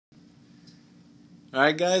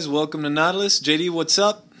Alright guys, welcome to Nautilus. JD, what's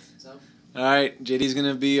up? What's up? Alright, JD's going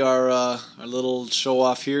to be our little show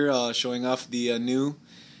off here, showing off the new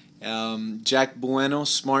Jakboeno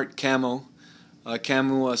Smart Camu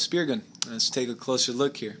Speargun. Let's take a closer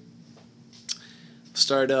look here.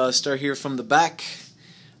 Start here from the back.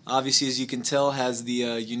 Obviously, as you can tell, has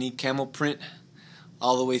the unique camel print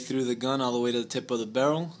all the way through the gun, all the way to the tip of the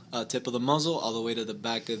barrel, tip of the muzzle, all the way to the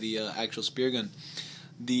back of the actual spear gun.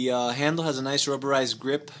 The handle has a nice rubberized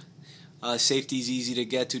grip. Safety is easy to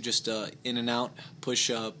get to, just in and out,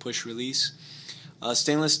 push release.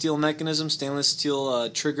 Stainless steel mechanism, stainless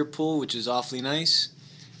steel trigger pull, which is awfully nice.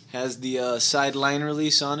 Has the side line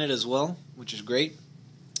release on it as well, which is great.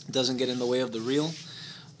 It doesn't get in the way of the reel.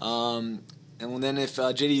 And then if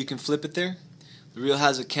JD, you can flip it there. The reel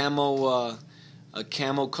has a camo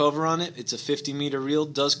cover on it. It's a 50-meter reel.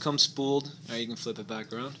 Does come spooled. You can flip it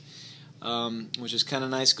back around, which is kind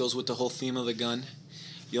of nice. Goes with the whole theme of the gun.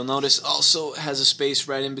 You'll notice also has a space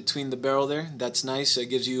right in between the barrel there. That's nice. It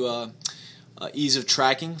gives you ease of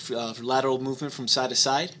tracking for lateral movement from side to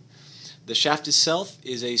side. The shaft itself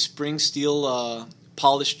is a spring steel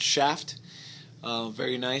polished shaft.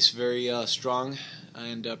 Very nice, very strong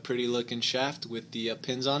and pretty looking shaft with the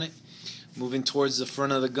pins on it. Moving towards the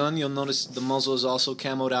front of the gun, you'll notice the muzzle is also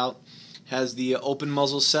camoed out. Has the open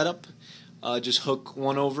muzzle setup. Just hook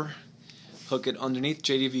one over, hook it underneath.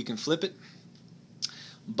 JD, if you can flip it.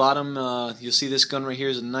 Bottom, you'll see this gun right here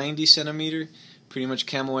is a 90 centimeter. Pretty much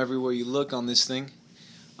camo everywhere you look on this thing.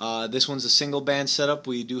 This one's a single band setup.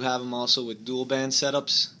 We do have them also with dual band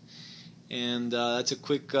setups. And that's a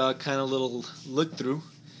quick kind of little look through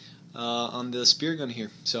on the spear gun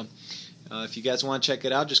here. So if you guys want to check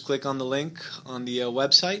it out, just click on the link on the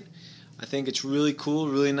website. I think it's really cool,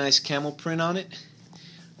 really nice camel print on it.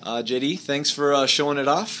 JD, thanks for showing it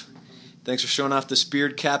off. Thanks for showing off the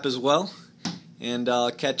speared cap as well. And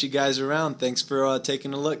I'll catch you guys around. Thanks for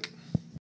taking a look.